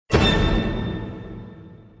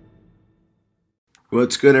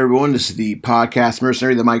What's good, everyone? This is the podcast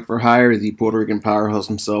mercenary, the Mike for Hire, the Puerto Rican powerhouse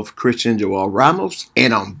himself, Christian Joel Ramos,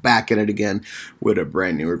 and I'm back at it again with a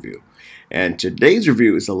brand new review. And today's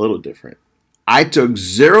review is a little different. I took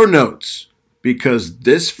zero notes because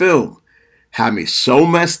this film had me so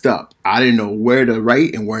messed up, I didn't know where to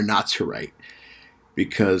write and where not to write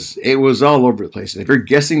because it was all over the place. And if you're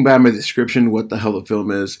guessing by my description what the hell the film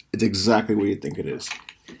is, it's exactly what you think it is.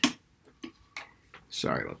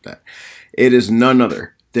 Sorry about that. It is none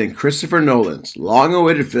other than Christopher Nolan's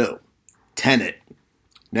long-awaited film, Tenet.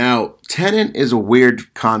 Now, Tenet is a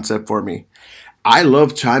weird concept for me. I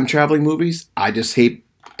love time-traveling movies. I just hate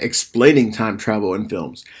explaining time travel in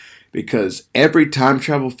films because every time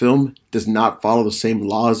travel film does not follow the same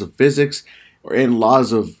laws of physics or in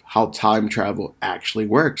laws of how time travel actually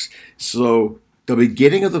works. So, the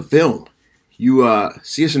beginning of the film, you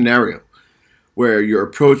see a scenario where you're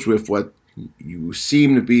approached with what you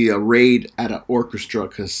seem to be a raid at an orchestra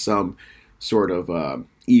because some sort of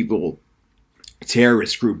evil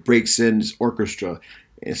terrorist group breaks in this orchestra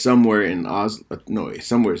somewhere in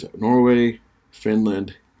somewhere Norway,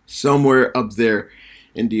 Finland, somewhere up there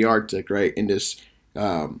in the Arctic, right? In this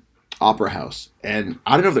opera house, and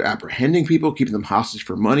I don't know if they're apprehending people, keeping them hostage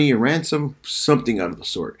for money or ransom, something out of the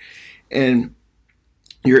sort. And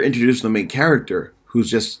you're introduced to the main character, who's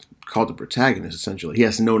just called the protagonist, essentially. He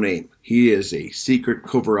has no name. He is a secret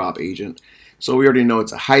cover-up agent. So we already know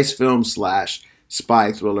it's a heist film /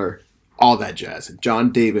 spy thriller, all that jazz.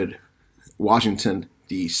 John David Washington,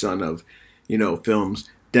 the son of, films.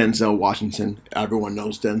 Denzel Washington. Everyone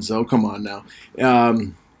knows Denzel. Come on now.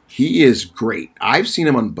 He is great. I've seen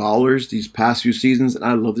him on Ballers these past few seasons, and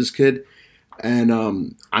I love this kid. And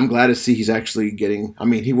I'm glad to see he's actually getting...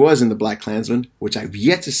 he was in The Black Klansman, which I've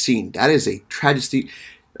yet to see. That is a tragedy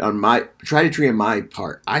on my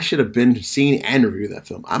part. I should have been seen and reviewed that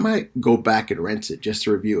film. I might go back and rent it just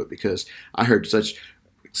to review it because I heard such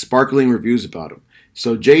sparkling reviews about him.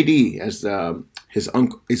 So JD, as his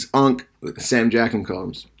unc Sam Jackson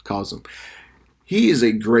calls him, he is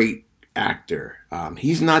a great actor.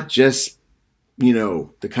 He's not just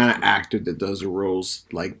the kind of actor that does the roles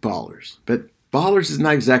like Ballers, but Ballers is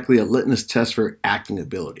not exactly a litmus test for acting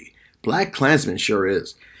ability. Black Klansman sure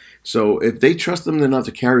is. So if they trust him enough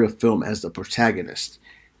to carry a film as the protagonist,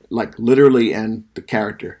 like literally and the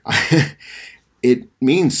character, it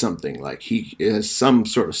means something. Like he has some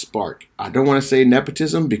sort of spark. I don't want to say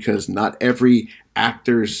nepotism because not every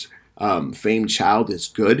actor's famed child is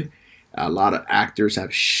good. A lot of actors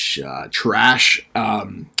have trash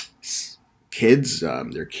kids.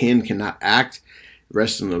 Their kin cannot act.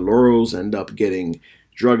 Rest in the laurels, end up getting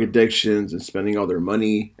drug addictions and spending all their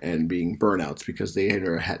money and being burnouts because they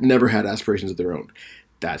never had aspirations of their own.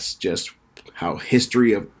 That's just how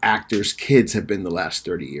history of actors' kids have been the last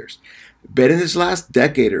 30 years. But in this last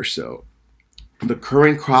decade or so, the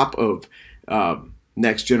current crop of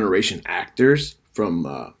next generation actors from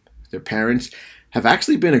their parents have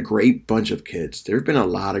actually been a great bunch of kids. There have been a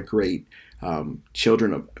lot of great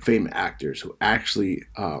children of famed actors who actually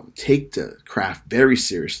take the craft very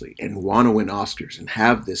seriously and want to win Oscars and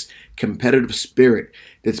have this competitive spirit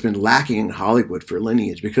that's been lacking in Hollywood for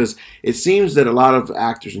lineage, because it seems that a lot of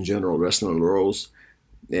actors in general rest on their laurels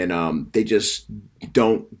and they just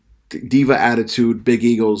don't diva attitude, big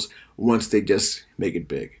egos once they just make it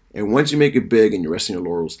big. And once you make it big and you're resting your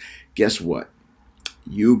laurels, guess what?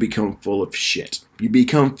 You become full of shit. You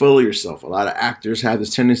become full of yourself. A lot of actors have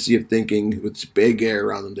this tendency of thinking with this big air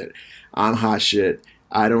around them that I'm hot shit.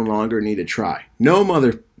 I no longer need to try. No,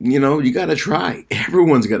 you got to try.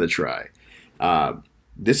 Everyone's got to try.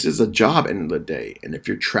 This is a job at the end of the day. And if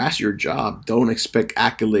you're trash your job, don't expect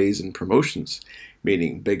accolades and promotions,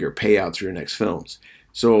 meaning bigger payouts for your next films.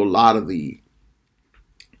 So a lot of the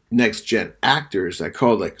next gen actors, I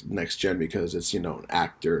call it like next gen because it's, an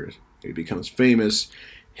actor. He becomes famous.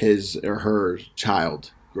 His or her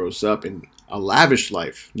child grows up in a lavish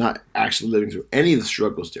life, not actually living through any of the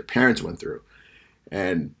struggles their parents went through.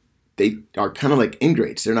 And they are kind of like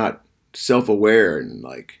ingrates. They're not self-aware and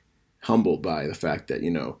like humbled by the fact that,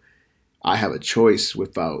 I have a choice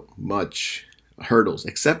without much hurdles,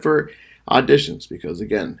 except for auditions. Because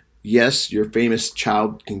again, yes, your famous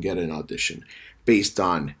child can get an audition based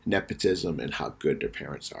on nepotism and how good their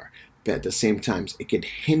parents are. But at the same time, it can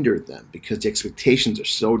hinder them because the expectations are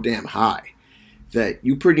so damn high that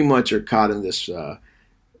you pretty much are caught in this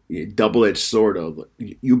double-edged sword of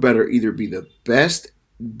you better either be the best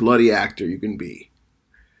bloody actor you can be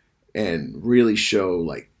and really show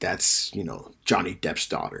like that's, Johnny Depp's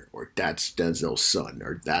daughter, or that's Denzel's son,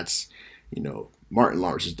 or that's, Martin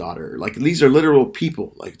Lawrence's daughter. Like these are literal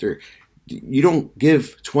people. Like You don't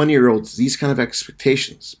give 20-year-olds these kind of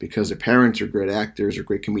expectations because their parents are great actors or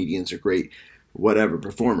great comedians or great whatever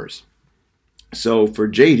performers. So for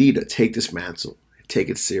JD to take this mantle, take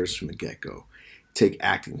it serious from the get-go, take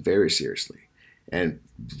acting very seriously, and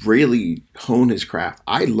really hone his craft.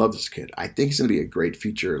 I love this kid. I think he's going to be a great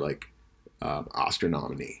future Oscar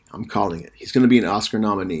nominee. I'm calling it. He's going to be an Oscar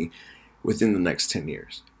nominee within the next 10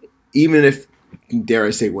 years, even if, dare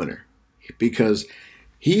I say, winner, because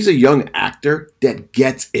he's a young actor that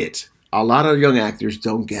gets it. A lot of young actors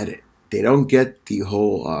don't get it. They don't get the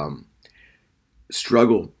whole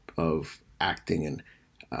struggle of acting and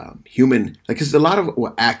human, like, because a lot of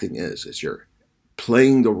what acting is you're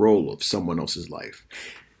playing the role of someone else's life,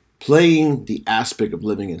 playing the aspect of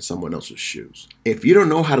living in someone else's shoes. If you don't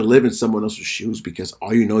know how to live in someone else's shoes because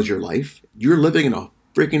all you know is your life, you're living in a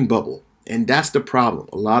freaking bubble. And that's the problem.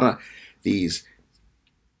 A lot of these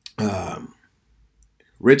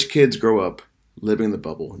rich kids grow up living in the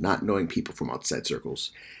bubble, not knowing people from outside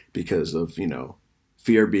circles because of,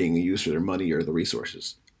 fear being used for their money or the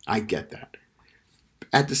resources. I get that.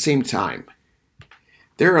 At the same time,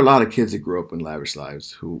 there are a lot of kids that grow up in lavish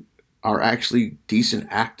lives who are actually decent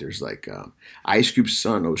actors, like Ice Cube's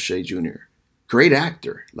son, O'Shea Jr. Great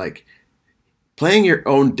actor. Like, playing your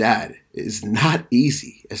own dad is not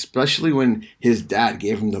easy, especially when his dad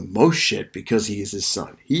gave him the most shit because he is his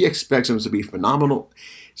son. He expects him to be phenomenal.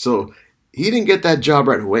 So he didn't get that job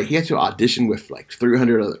right away. He had to audition with like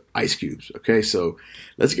 300 other Ice Cubes. Okay, so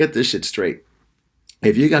let's get this shit straight.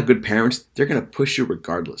 If you got good parents, they're going to push you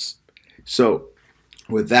regardless. So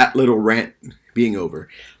with that little rant being over,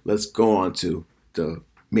 let's go on to the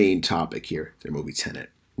main topic here, the movie Tenet.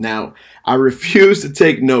 Now, I refuse to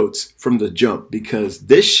take notes from the jump because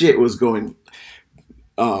this shit was going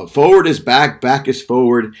forward is back, back is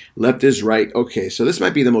forward, left is right. Okay, so this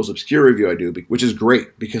might be the most obscure review I do, which is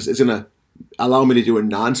great because it's going to allow me to do a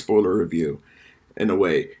non-spoiler review in a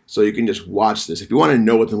way, so you can just watch this. If you want to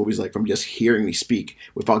know what the movie's like from just hearing me speak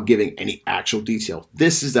without giving any actual detail,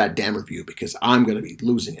 this is that damn review because I'm going to be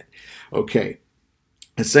losing it. Okay,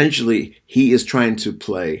 essentially, he is trying to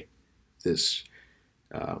play this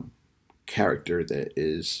character that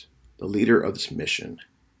is the leader of this mission,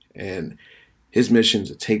 and his mission is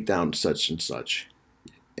to take down such and such.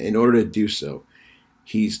 In order to do so,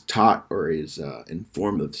 he's taught or is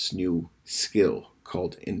informed of this new skill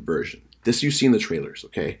called inversion. This you see in the trailers,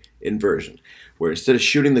 okay? Inversion, where instead of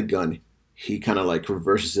shooting the gun, he kind of like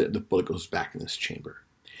reverses it and the bullet goes back in this chamber.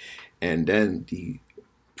 And then the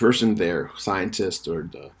person there, scientist or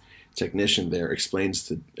the technician there, explains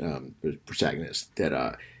to the protagonist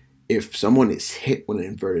that if someone is hit with an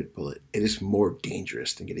inverted bullet, it is more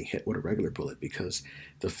dangerous than getting hit with a regular bullet because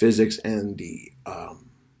the physics and the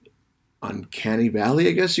uncanny valley,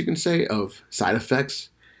 I guess you can say, of side effects,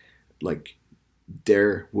 like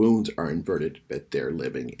their wounds are inverted, but they're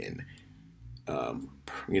living in,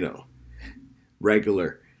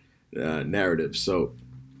 regular narratives. So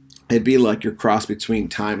it'd be like you're crossed between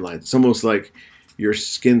timelines. It's almost like your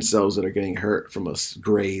skin cells that are getting hurt from a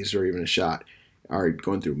graze or even a shot are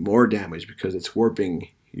going through more damage because it's warping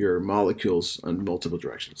your molecules in multiple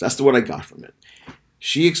directions. That's what I got from it.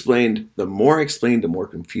 She explained, the more I explained, the more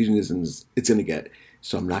confusing it's going to get.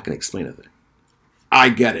 So I'm not going to explain it. I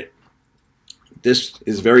get it. This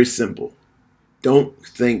is very simple. Don't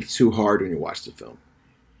think too hard when you watch the film.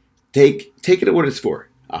 Take it at what it's for.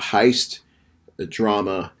 A heist, a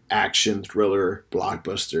drama, action, thriller,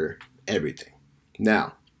 blockbuster, everything.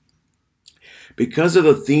 Now, because of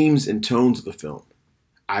the themes and tones of the film,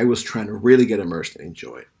 I was trying to really get immersed and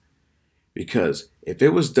enjoy it. Because if it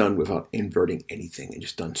was done without inverting anything and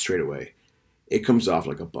just done straight away, it comes off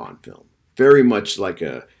like a Bond film. Very much like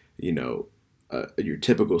your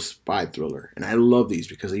typical spy thriller. And I love these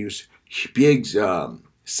because they use big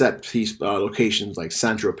set piece locations like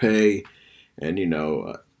Saint-Tropez and,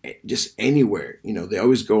 just anywhere. They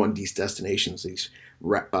always go on these destinations, these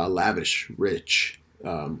lavish, rich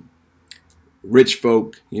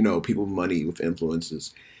folk, people with money, with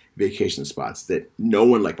influences, vacation spots that no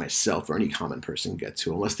one like myself or any common person get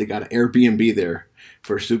to unless they got an Airbnb there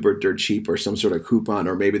for super dirt cheap or some sort of coupon,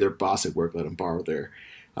 or maybe their boss at work let them borrow their,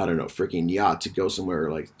 I don't know, freaking yacht to go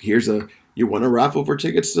somewhere. Like, you want to raffle for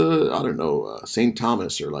tickets to, I don't know, St.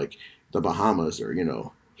 Thomas or like the Bahamas, or,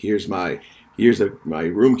 here's my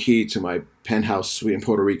room key to my penthouse suite in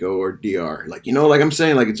Puerto Rico or DR. Like, like I'm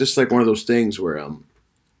saying, like, it's just like one of those things where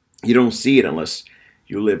you don't see it unless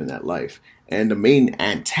you live in that life. And the main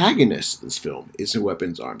antagonist of this film is a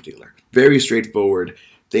weapons arms dealer. Very straightforward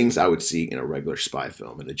things I would see in a regular spy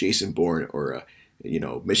film, in a Jason Bourne or a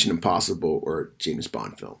Mission Impossible or James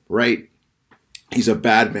Bond film, right? He's a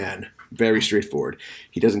bad man Very straightforward.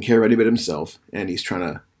 He doesn't care about anybody but himself, and he's trying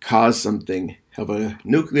to cause something of a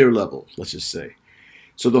nuclear level, let's just say.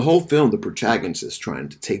 So the whole film, the protagonist is trying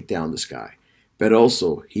to take down this guy, but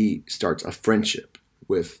also he starts a friendship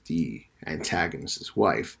with the antagonist's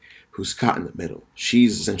wife, who's caught in the middle.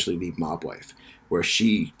 She's essentially the mob wife, where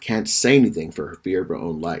she can't say anything for her fear of her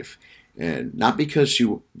own life. And not because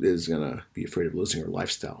she is going to be afraid of losing her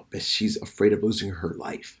lifestyle, but she's afraid of losing her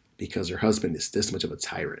life because her husband is this much of a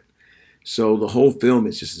tyrant. So the whole film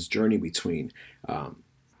is just this journey between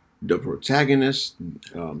the protagonist,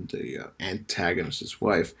 the antagonist's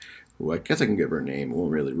wife, who I guess I can give her name, it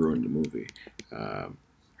won't really ruin the movie.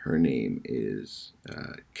 Her name is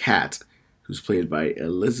Kat, who's played by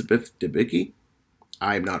Elizabeth Debicki.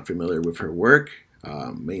 I'm not familiar with her work,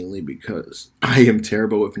 mainly because I am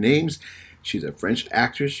terrible with names. She's a French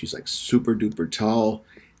actress. She's like super duper tall,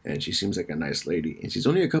 and she seems like a nice lady. And she's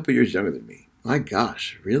only a couple years younger than me. My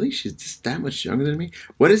gosh, really? She's just that much younger than me?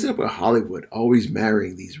 What is it with Hollywood always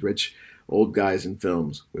marrying these rich old guys in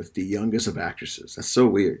films with the youngest of actresses? That's so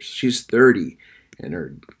weird. She's 30, and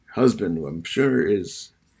her husband, who I'm sure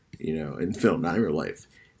is, in film, not in real life,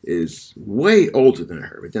 is way older than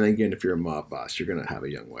her. But then again, if you're a mob boss, you're going to have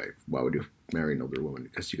a young wife. Why would you marry an older woman?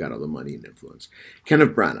 Because you got all the money and influence.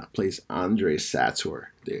 Kenneth Branagh plays Andre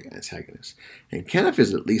Sator, the antagonist. And Kenneth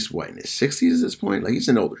is at least, in his 60s at this point? Like, he's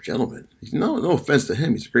an older gentleman. No offense to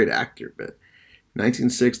him. He's a great actor, but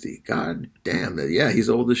 1960, god damn, yeah, he's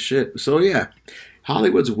old as shit. So, yeah,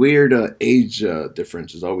 Hollywood's weird age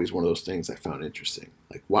difference is always one of those things I found interesting.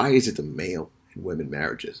 Like, why is it the male and women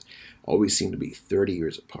marriages always seem to be 30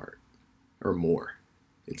 years apart or more?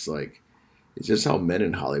 It's like, it's just how men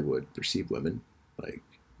in Hollywood perceive women. Like,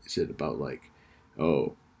 is it about like,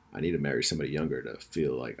 oh, I need to marry somebody younger to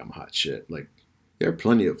feel like I'm hot shit? Like, there are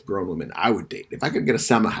plenty of grown women I would date. If I could get a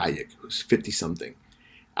Salma Hayek who's 50 something,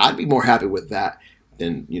 I'd be more happy with that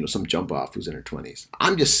than, some jump off who's in her 20s.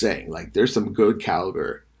 I'm just saying, like, there's some good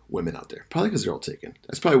caliber women out there. Probably because they're all taken.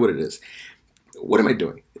 That's probably what it is. What am I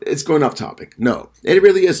doing? It's going off topic. No, it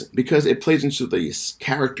really isn't, because it plays into the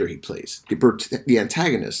character he plays. The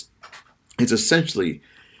antagonist is essentially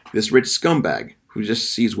this rich scumbag who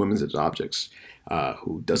just sees women as objects,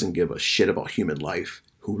 who doesn't give a shit about human life,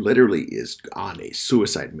 who literally is on a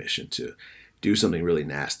suicide mission to do something really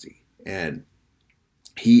nasty. And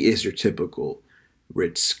he is your typical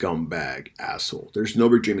rich scumbag asshole. There's no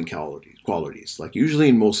redeeming qualities. Like, usually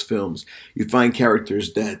in most films, you find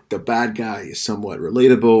characters that the bad guy is somewhat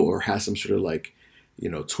relatable or has some sort of like,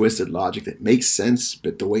 twisted logic that makes sense,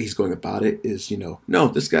 but the way he's going about it is, no,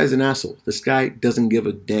 this guy's an asshole. This guy doesn't give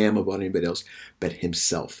a damn about anybody else but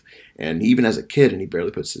himself. And even as a kid, and he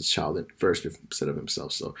barely puts his child in first instead of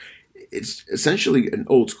himself. So it's essentially an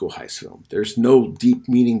old school heist film. There's no deep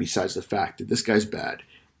meaning besides the fact that this guy's bad.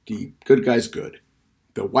 The good guy's good.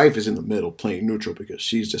 The wife is in the middle playing neutral because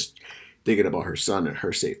she's just thinking about her son and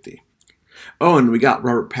her safety. Oh, and we got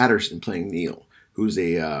Robert Pattinson playing Neil, who's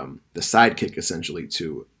the sidekick essentially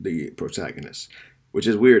to the protagonist, which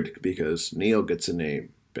is weird because Neil gets a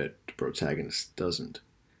name, but the protagonist doesn't.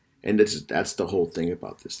 And that's the whole thing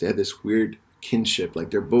about this. They have this weird kinship.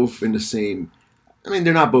 Like, they're both in the same. I mean,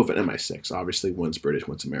 they're not both at MI6. Obviously, one's British,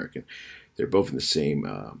 one's American. They're both in the same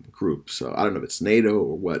group. So I don't know if it's NATO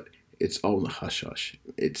or what. It's all in the hush hush.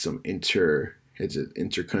 It's an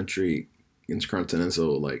intercountry,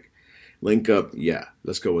 intercontinental like link up. Yeah,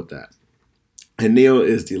 let's go with that. And Neo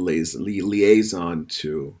is the liaison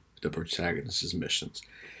to the protagonist's missions.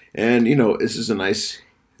 And this is a nice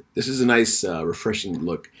refreshing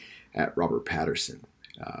look at Robert Pattinson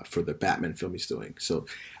for the Batman film he's doing. So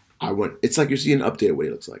it's like you're seeing an update of what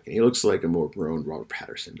he looks like. And he looks like a more grown Robert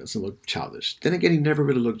Pattinson. Doesn't look childish. Then again, he never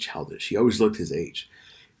really looked childish. He always looked his age.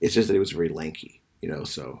 It's just that he was very lanky,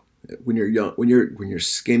 so when you're young, when you're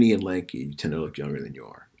skinny and lanky, you tend to look younger than you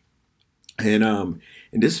are. And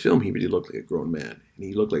in this film, he really looked like a grown man. And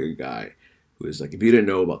he looked like a guy who is like, if you didn't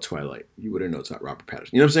know about Twilight, you wouldn't know it's not Robert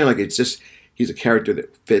Pattinson. You know what I'm saying? Like, it's just, he's a character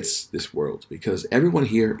that fits this world because everyone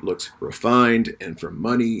here looks refined and for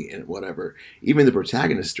money and whatever. Even the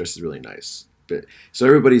protagonist dresses really nice. So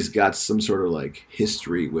everybody's got some sort of like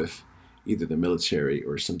history with either the military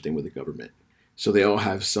or something with the government. So they all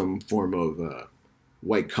have some form of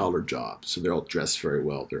white collar job. So they're all dressed very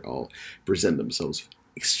well. They're all present themselves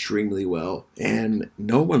extremely well. And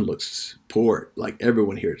no one looks poor. Like,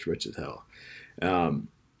 everyone here is rich as hell. The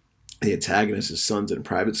antagonist, his son's in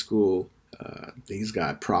private school. He's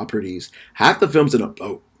got properties. Half the film's in a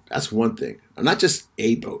boat. That's one thing. Not just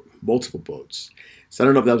a boat, multiple boats. So I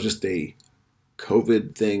don't know if that was just a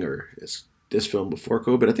COVID thing or is this film before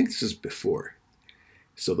COVID. I think this is before.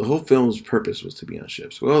 So the whole film's purpose was to be on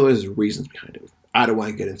ships. Well, there's reasons behind it. I don't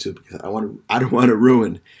want to get into it because I don't want to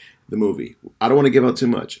ruin the movie. I don't want to give out too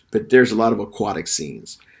much, but there's a lot of aquatic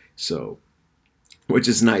scenes. So, which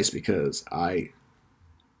is nice because I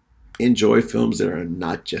enjoy films that are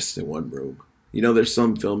not just in one room. You know, there's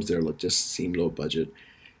some films that are just seem low budget.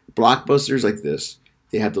 Blockbusters like this,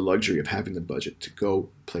 they have the luxury of having the budget to go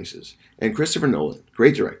places. And Christopher Nolan,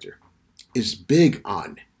 great director, is big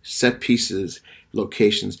on set pieces,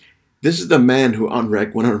 locations. This is the man who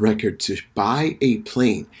went on record to buy a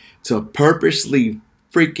plane to purposely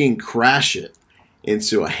freaking crash it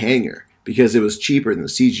into a hangar because it was cheaper than the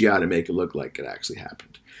CGI to make it look like it actually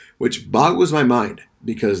happened, which boggles my mind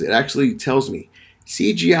because it actually tells me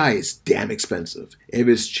CGI is damn expensive. If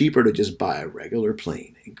it's cheaper to just buy a regular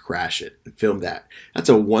plane and crash it and film that, that's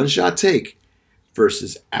a one-shot take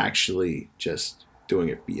versus actually just doing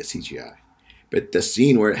it via CGI. But the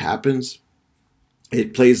scene where it happens,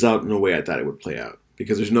 it plays out in a way I thought it would play out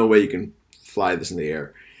because there's no way you can fly this in the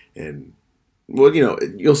air. And, well, you know,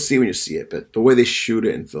 you'll see when you see it, but the way they shoot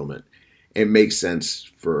it and film it, it makes sense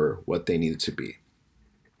for what they need it to be.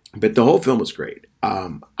 But the whole film was great.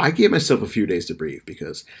 I gave myself a few days to breathe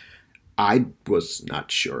because I was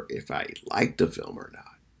not sure if I liked the film or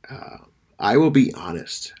not. I will be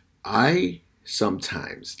honest. I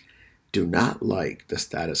sometimes do not like the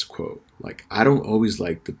status quo. Like, I don't always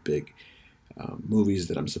like the big movies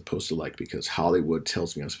that I'm supposed to like because Hollywood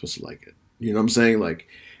tells me I'm supposed to like it. You know what I'm saying? Like,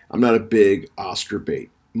 I'm not a big Oscar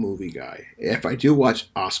bait movie guy. If I do watch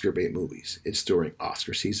Oscar bait movies, it's during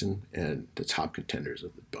Oscar season and the top contenders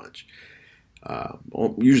of the bunch.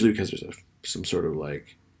 Usually because there's some sort of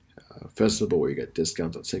like festival where you get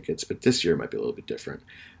discounts on tickets, but this year it might be a little bit different.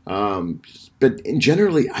 But in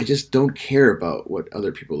generally, I just don't care about what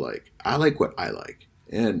other people like. I like what I like.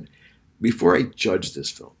 And before I judge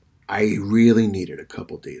this film, I really needed a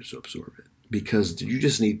couple days to absorb it because you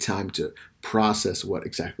just need time to process what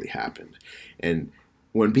exactly happened. And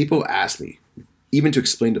when people ask me, even to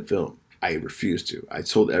explain the film, I refused to. I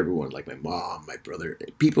told everyone, like my mom, my brother,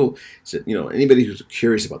 people said, you know, anybody who's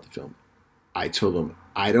curious about the film, I told them,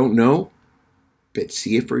 I don't know, but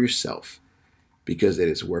see it for yourself because it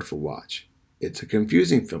is worth a watch. It's a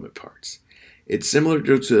confusing film at parts. It's similar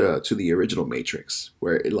to the original Matrix,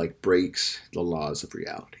 where it like breaks the laws of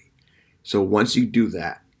reality. So once you do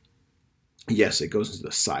that, yes, it goes into the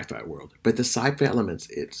sci-fi world, but the sci-fi elements,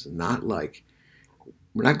 it's not like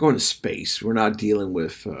we're not going to space. We're not dealing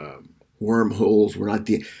with wormholes.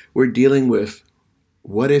 We're dealing with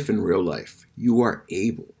what if in real life you are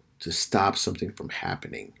able to stop something from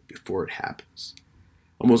happening before it happens,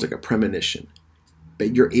 almost like a premonition,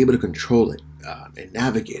 but you're able to control it and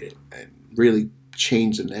navigate it and really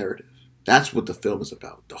change the narrative. That's what the film is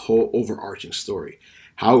about, the whole overarching story.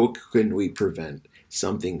 How can we prevent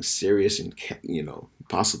something serious and, you know,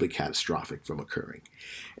 possibly catastrophic from occurring?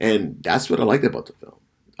 And that's what I liked about the film.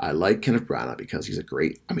 I like Kenneth Branagh because he's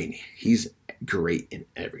he's great in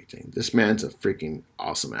everything. This man's a freaking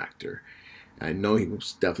awesome actor. I know he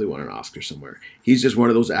was definitely won an Oscar somewhere. He's just one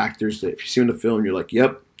of those actors that if you see him in the film, you're like,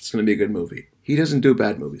 yep, it's going to be a good movie. He doesn't do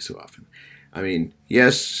bad movies so often. I mean,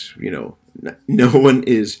 yes, you know, no one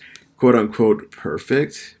is quote unquote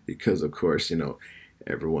perfect because, of course, you know,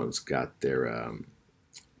 everyone's got their,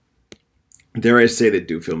 dare I say, they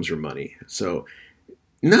do films for money. So,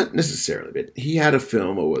 not necessarily, but he had a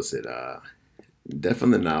film, what was it? Death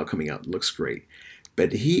on the Nile coming out, looks great.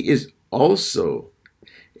 But he is also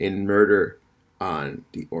in Murder on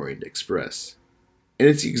the Orient Express. And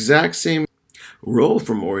it's the exact same role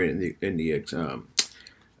from Orient in the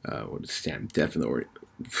what is it? Death on the Orient.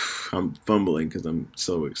 I'm fumbling because I'm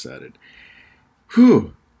so excited.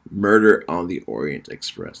 Whew. Murder on the Orient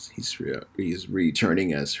Express. He's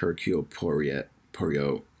returning as Hercule Poirot,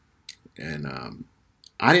 and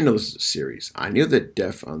I didn't know this was a series. I knew that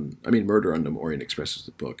Murder on the Orient Express was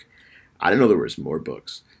the book. I didn't know there was more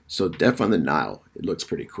books. So Death on the Nile, it looks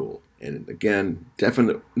pretty cool. And again, Death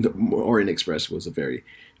on the Orient Express was a very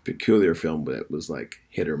peculiar film, but it was like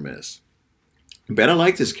hit or miss. But I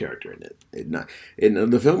liked this character in it.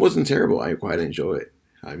 The film wasn't terrible. I quite enjoy it.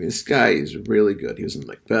 I mean, this guy is really good. He was in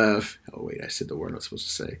Macbeth. Oh, wait, I said the word I'm not supposed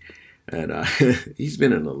to say. And he's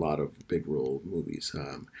been in a lot of big role movies.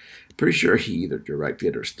 Pretty sure he either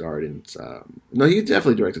directed or starred in. No, he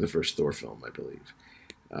definitely directed the first Thor film, I believe.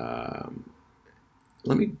 I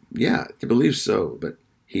believe so. But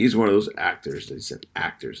he's one of those actors that's an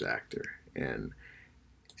actor's actor. And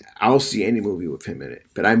I'll see any movie with him in it.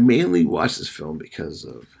 But I mainly watched this film because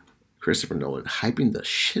of Christopher Nolan hyping the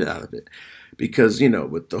shit out of it. Because, you know,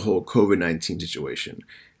 with the whole COVID-19 situation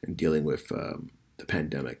and dealing with the the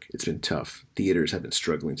pandemic. It's been tough. Theaters have been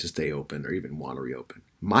struggling to stay open or even want to reopen.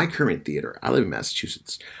 My current theater, I live in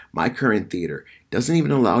Massachusetts, my current theater doesn't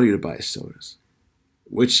even allow you to buy sodas,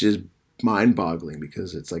 which is mind-boggling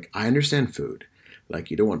because it's like, I understand food. Like,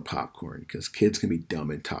 you don't want popcorn because kids can be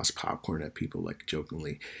dumb and toss popcorn at people, like,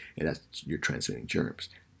 jokingly, and that's, you're transmitting germs.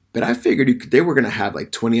 But I figured they were going to have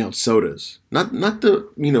like 20-ounce sodas. Not the,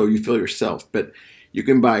 you fill yourself, but you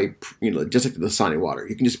can buy, just like the Dasani water.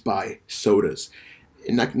 You can just buy sodas.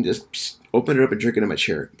 And I can just open it up and drink it in my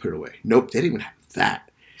chair and put it away. Nope, they didn't even have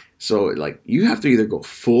that. So, like, you have to either go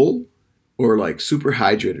full or, like, super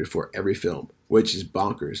hydrated for every film, which is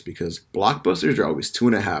bonkers because blockbusters are always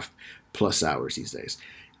 2.5+ hours these days.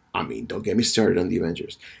 I mean, don't get me started on the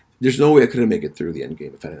Avengers. There's no way I could have made it through the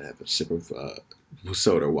Endgame if I didn't have a sip of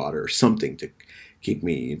soda, water, or something to keep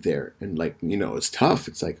me there. And, like, it's tough.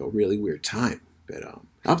 It's like a really weird time. But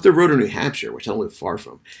up the road in New Hampshire, which I don't live far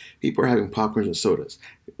from, people are having popcorns and sodas.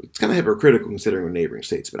 It's kind of hypocritical considering we're neighboring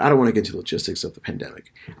states, but I don't want to get into the logistics of the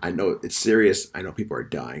pandemic. I know it's serious. I know people are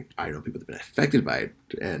dying. I know people have been affected by it,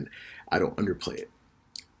 and I don't underplay it.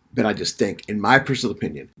 But I just think, in my personal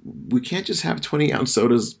opinion, we can't just have 20-ounce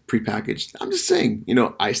sodas prepackaged. I'm just saying,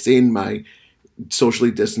 I stay in my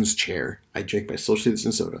socially distanced chair. I drink my socially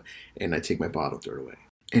distanced soda, and I take my bottle, throw it away.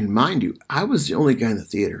 And mind you, I was the only guy in the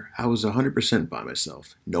theater. I was 100% by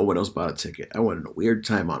myself. No one else bought a ticket. I went in a weird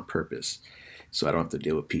time on purpose, so I don't have to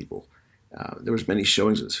deal with people. There was many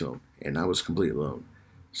showings of this film, and I was completely alone.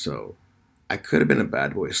 So I could have been a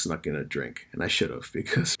bad boy, snuck in a drink, and I should have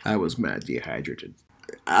because I was mad dehydrated.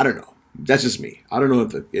 I don't know. That's just me. I don't know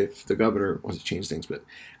if the governor wants to change things, but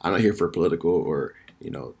I'm not here for political or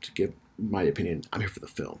to give my opinion. I'm here for the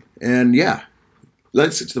film. And yeah,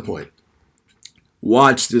 let's get to the point.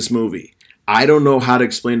 Watch this movie. I don't know how to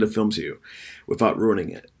explain the film to you without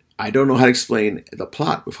ruining it. I don't know how to explain the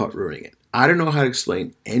plot without ruining it. I don't know how to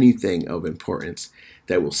explain anything of importance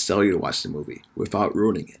that will sell you to watch the movie without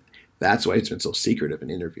ruining it. That's why it's been so secretive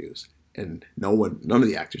in interviews. And none of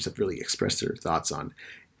the actors have really expressed their thoughts on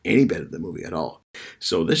any bit of the movie at all.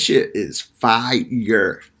 So this shit is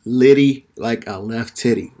fire. Litty like a left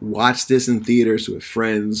titty. Watch this in theaters with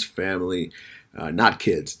friends, family, not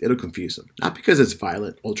kids. It'll confuse them. Not because it's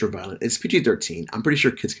violent, ultra violent. It's PG-13. I'm pretty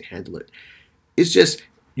sure kids can handle it. It's just,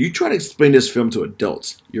 you try to explain this film to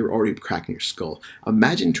adults, you're already cracking your skull.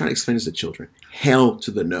 Imagine trying to explain this to children. Hell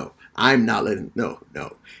to the no. I'm not letting, no.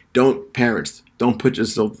 Parents, don't put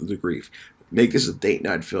yourself through the grief. Make this a date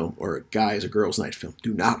night film or a guys or girls night film.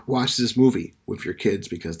 Do not watch this movie with your kids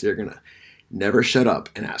because they're going to never shut up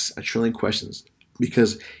and ask a trillion questions.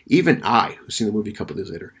 Because even I, who's seen the movie a couple of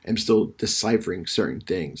days later, am still deciphering certain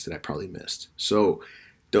things that I probably missed. So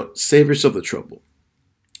don't save yourself the trouble.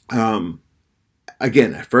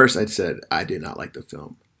 Again, at first I said I did not like the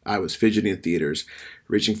film. I was fidgeting in theaters,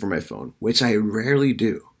 reaching for my phone, which I rarely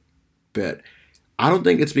do. But I don't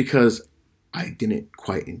think it's because I didn't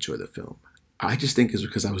quite enjoy the film. I just think it's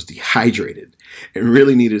because I was dehydrated and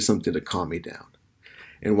really needed something to calm me down.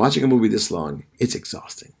 And watching a movie this long, it's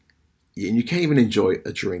exhausting. And you can't even enjoy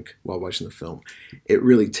a drink while watching the film. It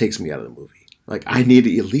really takes me out of the movie. Like, I need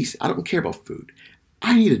to at least, I don't care about food.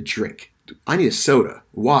 I need a drink. I need a soda,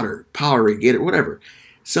 water, Powerade, Gatorade, whatever.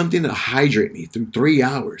 Something to hydrate me through 3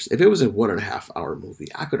 hours. If it was a 1.5 hour movie,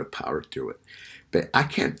 I could have powered through it. But I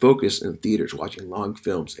can't focus in theaters watching long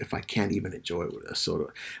films if I can't even enjoy it with a soda.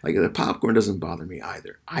 Like, the popcorn doesn't bother me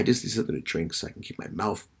either. I just need something to drink so I can keep my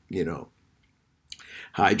mouth,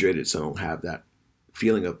 hydrated so I don't have that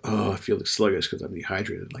feeling of, I feel sluggish because I'm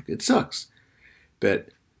dehydrated. Like, it sucks. But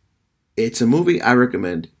it's a movie I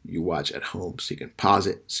recommend you watch at home so you can pause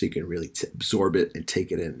it, so you can really absorb it and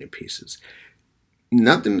take it in pieces.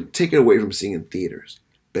 Nothing to take it away from seeing in theaters.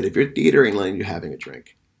 But if your theater ain't letting you having a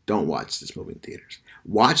drink, don't watch this movie in theaters.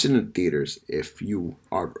 Watch it in theaters if you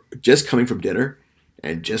are just coming from dinner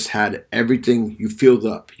and just had everything, you filled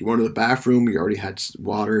up. You went to the bathroom, you already had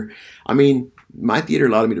water. I mean, my theater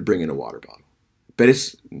allowed me to bring in a water bottle. But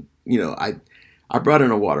it's, I brought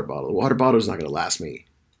in a water bottle. The water bottle is not going to last me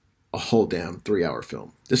a whole damn 3 hour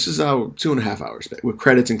film. This is 2.5 hours, with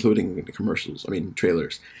credits including the commercials,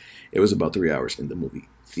 trailers. It was about 3 hours in the movie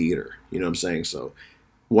theater. You know what I'm saying? So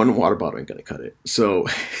one water bottle ain't going to cut it. So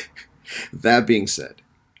that being said,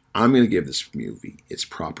 I'm going to give this movie its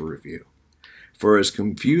proper review. For as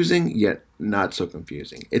confusing yet not so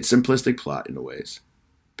confusing. It's simplistic plot in a ways.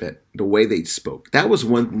 But the way they spoke, that was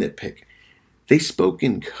one nitpick. They spoke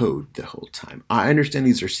in code the whole time. I understand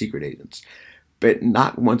these are secret agents, but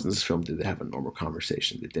not once in this film did they have a normal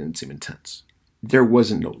conversation that didn't seem intense. There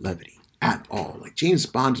wasn't no levity at all. Like, James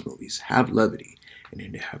Bond's movies have levity. and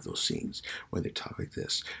then they have those scenes where they talk like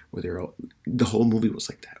this, where the whole movie was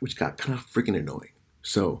like that, which got kind of freaking annoying.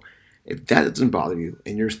 So if that doesn't bother you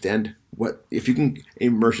and you understand if you can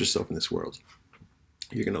immerse yourself in this world,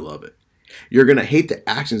 you're gonna love it. You're gonna hate the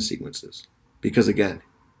action sequences because again,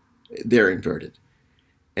 they're inverted.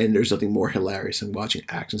 And there's nothing more hilarious than watching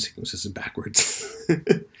action sequences backwards.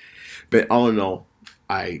 But all in all,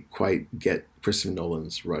 I quite get Christopher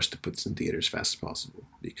Nolan's rush to put this in theaters as fast as possible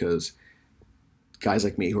because guys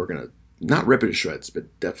like me who are going to not rip it to shreds,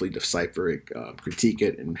 but definitely decipher it, critique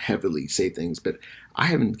it, and heavily say things. But I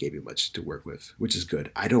haven't gave you much to work with, which is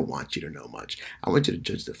good. I don't want you to know much. I want you to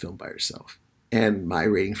judge the film by yourself. And my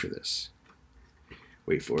rating for this,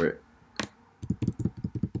 wait for it.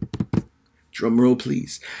 Drum roll,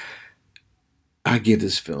 please. I give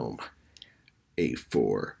this film a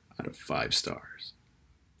 4 out of 5 stars,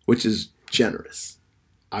 which is generous.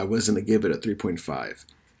 I was going to give it a 3.5,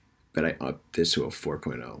 but I upped this to a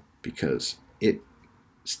 4.0 because it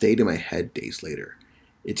stayed in my head days later.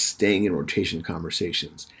 It's staying in rotation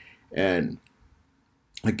conversations. And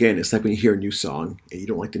again, it's like when you hear a new song and you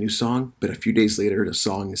don't like the new song, but a few days later the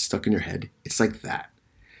song is stuck in your head. It's like that.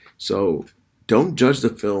 So don't judge the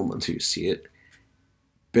film until you see it,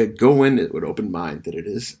 but go in it with an open mind that it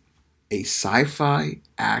is a sci-fi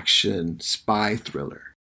action spy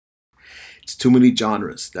thriller. It's too many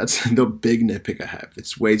genres. That's the big nitpick I have.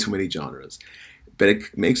 It's way too many genres, but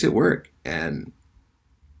it makes it work. And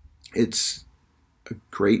it's a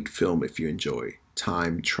great film if you enjoy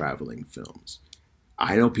time traveling films.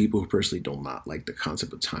 I know people who personally do not like the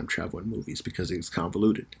concept of time travel in movies because it's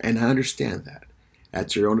convoluted. And I understand that.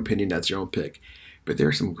 That's your own opinion. That's your own pick. But there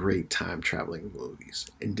are some great time traveling movies.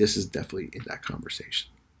 And this is definitely in that conversation.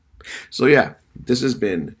 So yeah, this has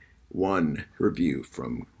been one review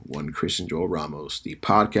from one Christian Joel Ramos, the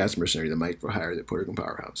podcast mercenary, the Mike for Hire, the Puerto Rican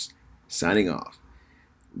Powerhouse. Signing off.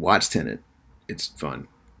 Watch Tenet. It's fun.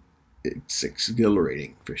 It's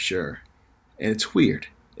exhilarating for sure. And it's weird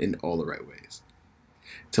in all the right ways.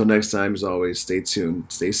 Till next time, as always, stay tuned,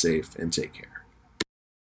 stay safe, and take care.